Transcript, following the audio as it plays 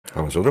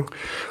Labas, Audriau.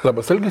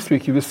 Labas, Algis,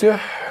 sveiki visi.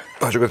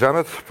 Ačiū, kad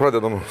remet.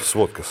 Pradedam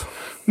Svodkas.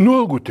 Nu,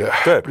 Algutė,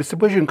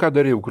 prisipažink, ką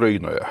darė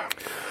Ukrainoje.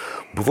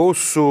 Buvau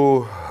su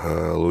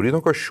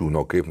Lauryno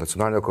Kasčiūno kaip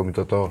nacionalinio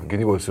komiteto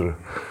gynybos ir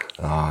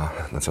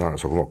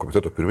nacionalinio saugumo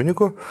komiteto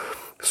pirmininku.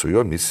 Su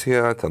jo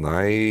misija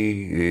tenai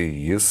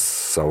jis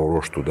savo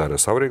ruoštų darė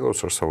savo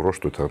reikalus, aš savo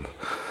ruoštų ten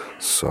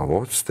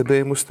savo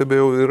stebėjimus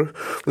stebėjau ir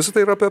visą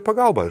tai yra apie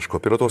pagalbą, aišku,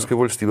 apie Lietuvos kaip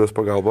valstybės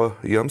pagalbą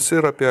jiems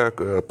ir apie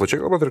plačiai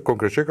kalbant ir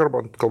konkrečiai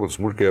kalbant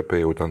smulkiai apie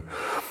jau ten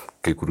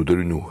kai kurių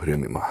darinių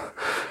rėmimą.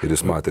 Ir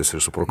jis matėsi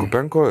ir su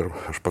Prokopenko, ir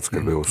aš pats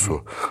kalbėjau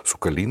su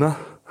Kalina.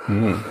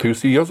 Tai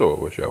jūs į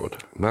Azovą važiavote?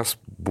 Mes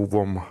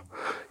buvom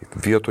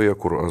vietoje,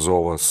 kur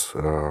Azovas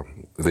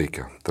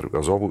veikia. Tarp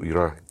Azovų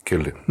yra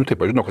keli. Nu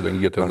taip, aš žinau,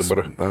 kadangi jie ten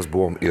dabar... Mes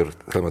buvom ir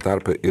tame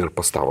tarpe ir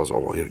pastav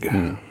Azovo irgi.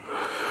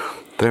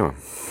 Tai va.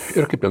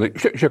 Ir kaip tenai,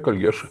 žiūrėk,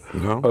 Algi,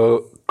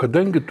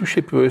 kadangi tu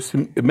šiaip jau esi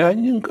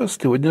menininkas,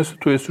 tai vadinasi,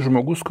 tu esi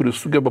žmogus, kuris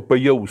sugeba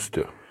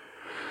pajausti.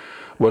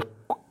 Va,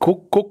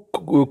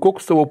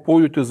 koks tavo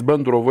pojūtis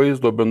bendro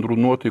vaizdo, bendrų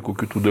nuotaikų,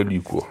 kitų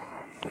dalykų?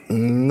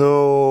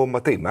 Nu,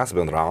 matai, mes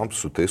bendravom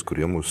su tais,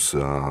 kurie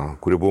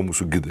buvo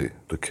mūsų gidai.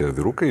 Tokie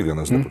vyrukai,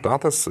 vienas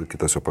deputatas,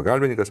 kitas jo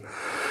pagalbininkas.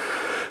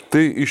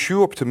 Tai iš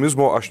jų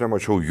optimizmo aš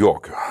nemačiau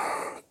jokio.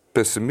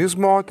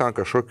 Pesimizmo, ten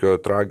kažkokio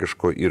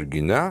tragiško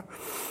irgi ne.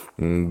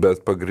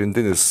 Bet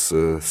pagrindinis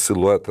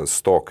siluetas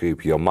to,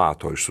 kaip jie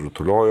mato,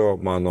 išsirutuliojo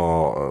mano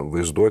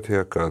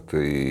vaizduotėje, kad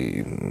tai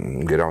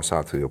geriausia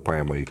atveju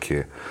paima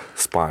iki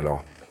spalio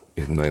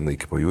ir nueina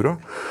iki pajūrio,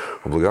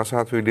 o blogiausia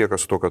atveju lieka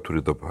su to, ką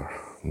turi dabar.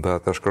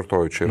 Bet aš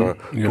kartoju, čia yra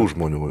tų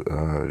žmonių,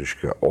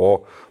 reiškia.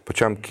 O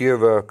pačiam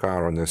Kijeve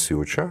karo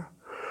nesijaučia.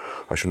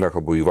 Aš jau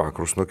nekalbu į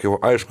vakarus nuo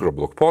Kijevo. Aišku, yra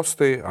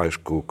blokpostai,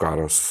 aišku,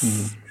 karas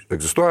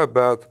egzistuoja,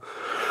 bet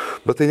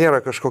tai nėra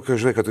kažkokio,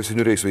 žinai, kad visi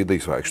niuriais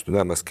veidais vaikštų.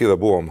 Ne, mes Kijeve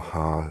buvom,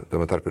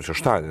 tame tarp ir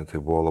šeštadienį, tai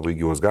buvo labai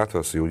gyvos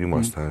gatvės,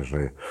 jaunimas, ten,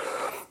 žinai.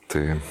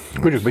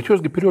 Bet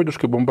juosgi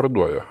periodiškai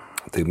bombarduoja.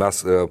 Tai mes,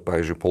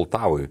 pavyzdžiui,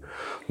 Poltavoj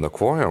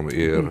nakvojom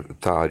ir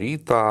tą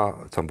rytą,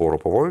 ten buvo oro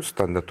pavojus,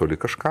 ten netoli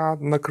kažką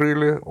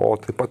nakrilį, o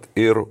taip pat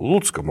ir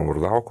Lucką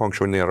bombardavo, ko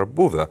anksčiau nėra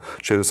buvę,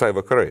 čia visai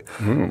vakarai.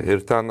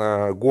 Ir ten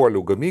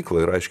guolių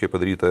gamykla yra aiškiai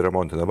padaryta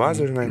remontinė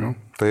bazė, žinai,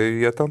 tai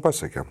jie ten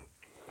pasiekė.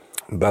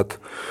 Bet,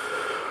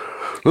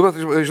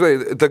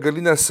 žinai,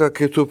 degalinėse,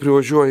 kai tu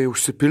privažiuoji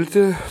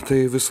užsipilti,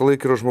 tai visą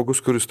laiką yra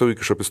žmogus, kuris tau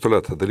įkiša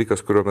pistoletą.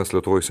 Dalykas, kurio mes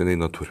Lietuvoje seniai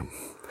neturim.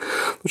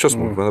 Čia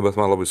smulkmena, bet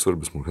man labai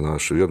svarbi smulkmena.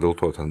 Aš vien dėl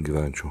to ten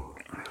gyvenčiau.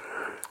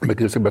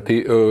 Bet tai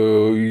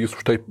jis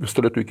už tai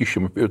pistoletų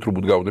įkišimą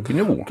turbūt gauna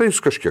pinigų. Tai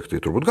jis kažkiek tai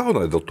turbūt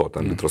gauna, dėl to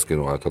ten litras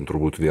kainuoja, ten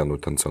turbūt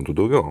 1 centų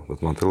daugiau.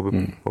 Bet man tai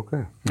labai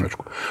okay.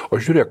 Aišku.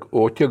 O žiūrėk,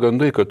 o tie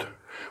gandai, kad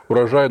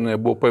Uražainėje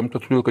buvo paimta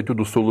todėl, kad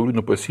judu su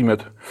Laurinu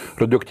pasimėt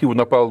radioaktyvų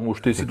napalmų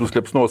užtaisytus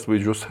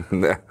liepsnosvaidžius.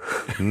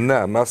 Ne,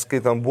 mes kai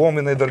ten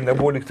buvom, jinai dar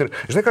nebuvo likti.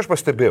 Žinai, ką aš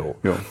pastebėjau?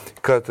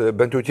 Kad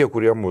bent jau tie,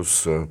 kurie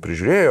mus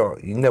prižiūrėjo,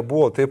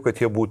 nebuvo taip,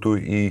 kad jie būtų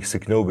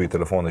įsikniaubę į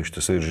telefoną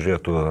ištisai ir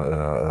žiūrėtų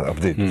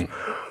updates.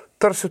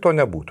 Tarsi to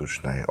nebūtų,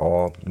 žinai.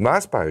 O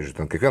mes, pavyzdžiui,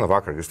 ten kiekvieną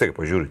vakarą vis tiek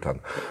pažiūri ten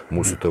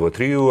mūsų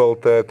TV3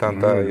 LT, ten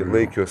tą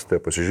laikius, tai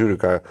pasižiūri,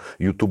 ką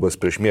YouTube'as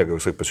prieš miegą,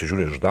 visai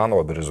pasižiūri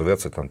Ždanovo,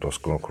 Berezovecą, ten tos,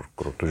 kur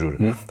tu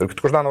žiūri. Tarp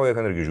kitko Ždanovo jie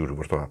ten irgi žiūri,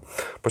 vartoja.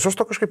 Pas juos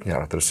to kažkaip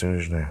nėra, tarsi,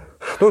 žinai.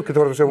 Nu, kitą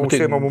vartus jau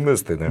užsiema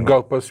mumis, tai ne.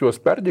 Gal pas juos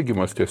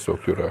perdėgymas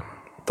tiesiog yra?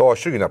 To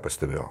aš irgi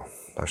nepastebėjau.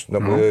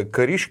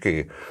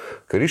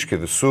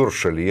 Kariškiai visur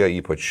šalyje,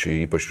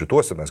 ypač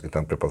rytuose, mes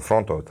ten prie pat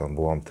fronto ten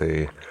buvom,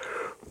 tai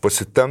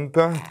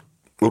pasitempę,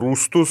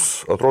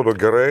 rūstus, atrodo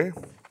gerai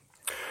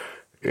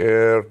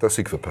ir tas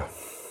įkvepia.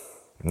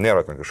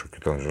 Nėra ten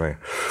kažkokių ten, žinai,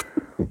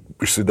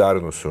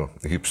 išsidarinusių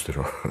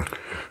hipsterių.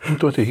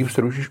 Tai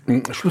hipsterių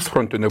iš vis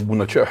fronte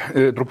nebūna čia.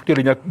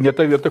 Truputėlį ne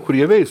ta vieta, kur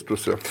jie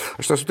veistusi.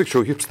 Aš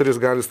nesutikčiau, hipsteris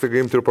gali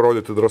staiga imti ir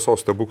parodyti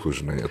drąsos stebuklų,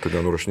 žinai, tai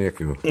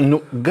nenurašinėk jų. Nu,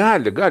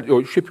 gali.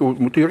 O šiaip jau,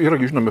 tai yra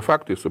žinomi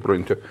faktai,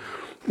 supranti.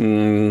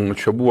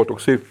 Čia buvo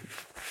toksai,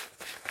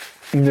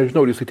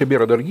 nežinau, jisai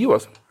tebėra dar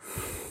gyvas.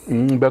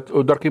 Bet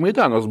dar kai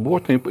Maidanas buvo,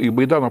 tai į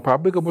Maidano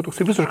pabaigą buvo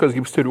toksai visiškas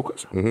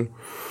hipsteriukas,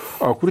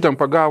 kurį ten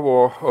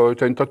pagavo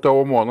ten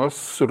Omonas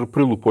ir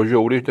prilupo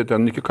žiauriai,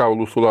 ten iki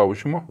kaulų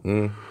sulaužimo.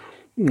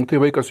 Tai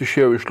vaikas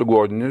išėjo iš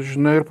ligoninės,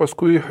 žinai, ir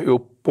paskui jau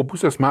po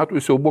pusės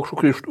metų jis jau buvo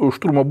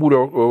šturmo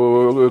būrio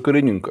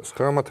karininkas.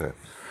 Ką matai?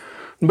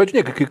 Bet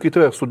žinai, kai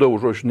tave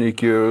sudaužo, žinai,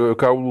 iki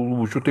kaulų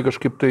lūžių, tai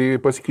kažkaip tai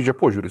pasikeičia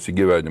požiūris į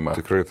gyvenimą.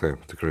 Tikrai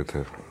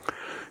taip.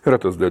 Yra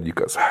tas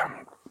dalykas.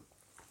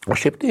 O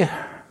šiaip tai...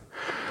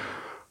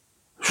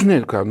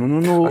 Žinai, ką,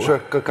 Aš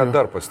ką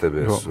dar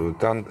pastebėsiu.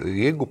 Ten,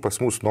 jeigu pas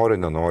mus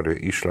nenori,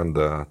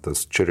 išlenda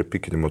tas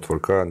čerepikinimo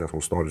tvarka, nes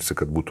mums norisi,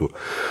 kad būtų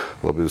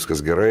labai viskas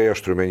gerai,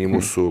 aš turiu menį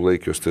mūsų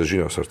laikios ties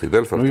žinios, ar tai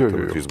Delfi, ar tai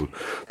TV3 būtų.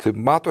 Tai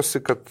matosi,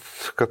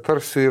 kad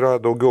tarsi yra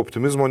daugiau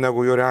optimizmo,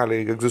 negu jo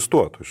realiai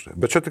egzistuotų. Žinai.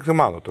 Bet čia tik tai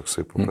mano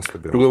toksai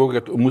pastebėjimas. Tu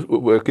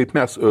galvoji, kaip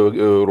mes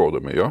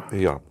rodome, jo?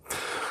 Ja.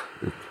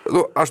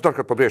 Aš dar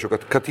kad pabrėžiu,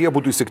 kad jie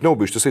būtų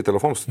įsikniaubę ištisai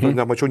telefonus,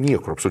 nemačiau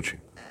niekur absoliučiai.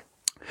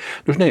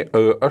 Žinai,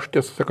 aš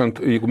tiesą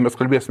sakant, jeigu mes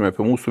kalbėsime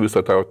apie mūsų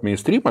visą tą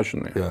mainstreamą,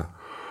 žinai,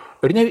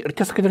 ir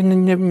tiesą sakant,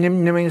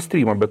 ne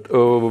mainstreamą, bet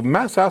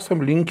mes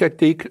esam linkę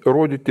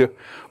rodyti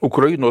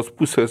Ukrainos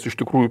pusės iš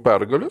tikrųjų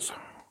pergalės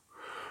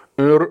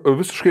ir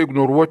visiškai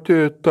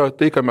ignoruoti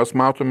tai, ką mes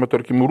matome,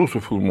 tarkim,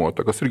 rusų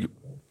filmuotą, kas irgi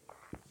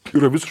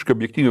yra visiškai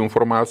objektyvi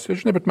informacija,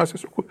 žinai, bet mes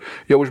tiesiog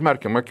jau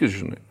užmerkiam akis,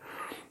 žinai.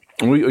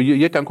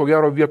 Jie ten ko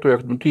gero vietoje,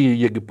 tai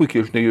jiegi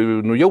puikiai, žinai,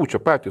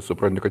 jaučia patys,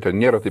 supranti, kad ten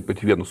nėra taip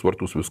pat vienus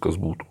vartus viskas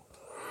būtų.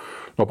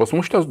 Pas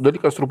mus šitas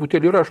dalykas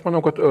truputėlį yra, aš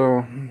manau, kad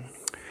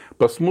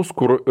pas mus,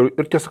 kur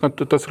ir tiesą,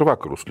 kad tas ir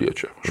vakarus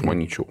liečia, aš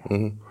manyčiau.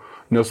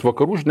 Nes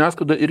vakarų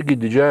žiniasklaida irgi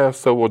didžiąją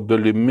savo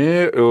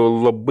dalimi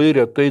labai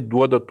retai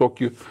duoda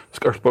tokį,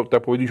 aš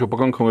tą pavadinčiau,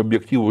 pakankamai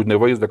objektyvų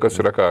vaizdą, kas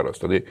yra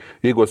karas. Tada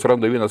jeigu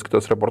atsiranda vienas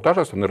kitas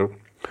reportažas, ten ir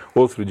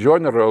Wall Street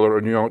Journal,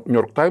 ar New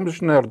York Times,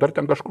 žinai, ar dar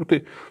ten kažkur,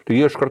 tai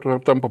jie iš karto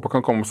tampa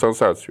pakankamų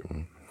sensacijų.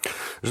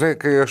 Žinai,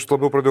 kai aš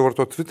labiau pradėjau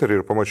vartoti Twitterį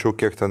ir pamačiau,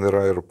 kiek ten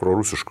yra ir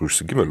prorusiškų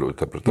išsigimėlių,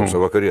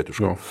 tarsi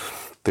vakarietiškų.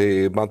 Tai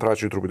man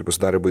pradžiai truputį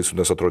pasidarė baisu,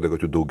 nes atrodė,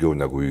 kad jų daugiau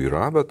negu jų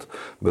yra, bet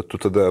tu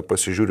tada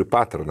pasižiūri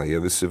paterną, jie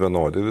visi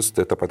vienodi, vis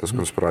tai ta patys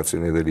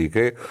konspiraciniai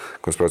dalykai,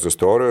 konspiracijos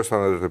teorijos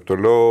ir taip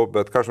toliau,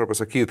 bet ką aš noriu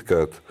pasakyti,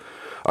 kad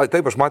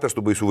taip, aš matęs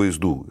tų baisių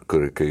vaizdų,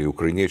 kai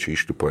ukrainiečiai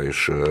išlipa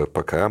iš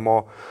PKM-o,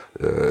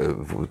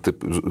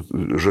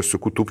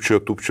 žasiukų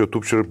tupčio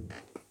ir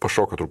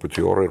pašoka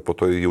truputį orą ir po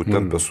to jau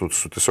tempia su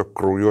tiesiog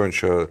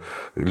kraujuojančia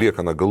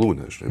liekana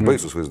galūnė,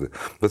 baisus vaizdai.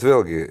 Bet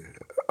vėlgi,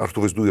 ar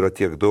tų vaizdų yra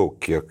tiek daug,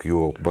 kiek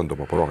jų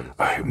bandoma parodyti?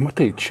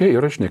 Matai, čia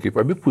yra, žinai,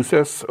 kaip abi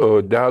pusės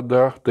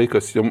deda tai,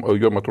 kas jom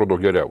atrodo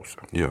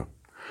geriausia. Yeah.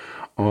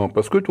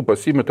 Paskui tu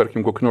pasiimi,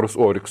 tarkim, kokį nors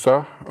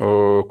Oriksą,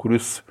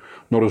 kuris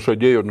nors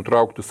žadėjo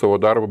nutraukti savo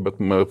darbą, bet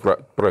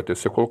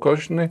pratęsė kol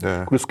kas, žinai,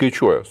 kuris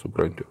skaičiuoja,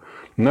 supranti.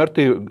 Na ir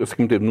tai,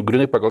 sakykim, tai,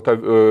 grinai pagal tą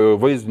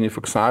vaizdinį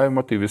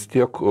fiksavimą, tai vis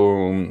tiek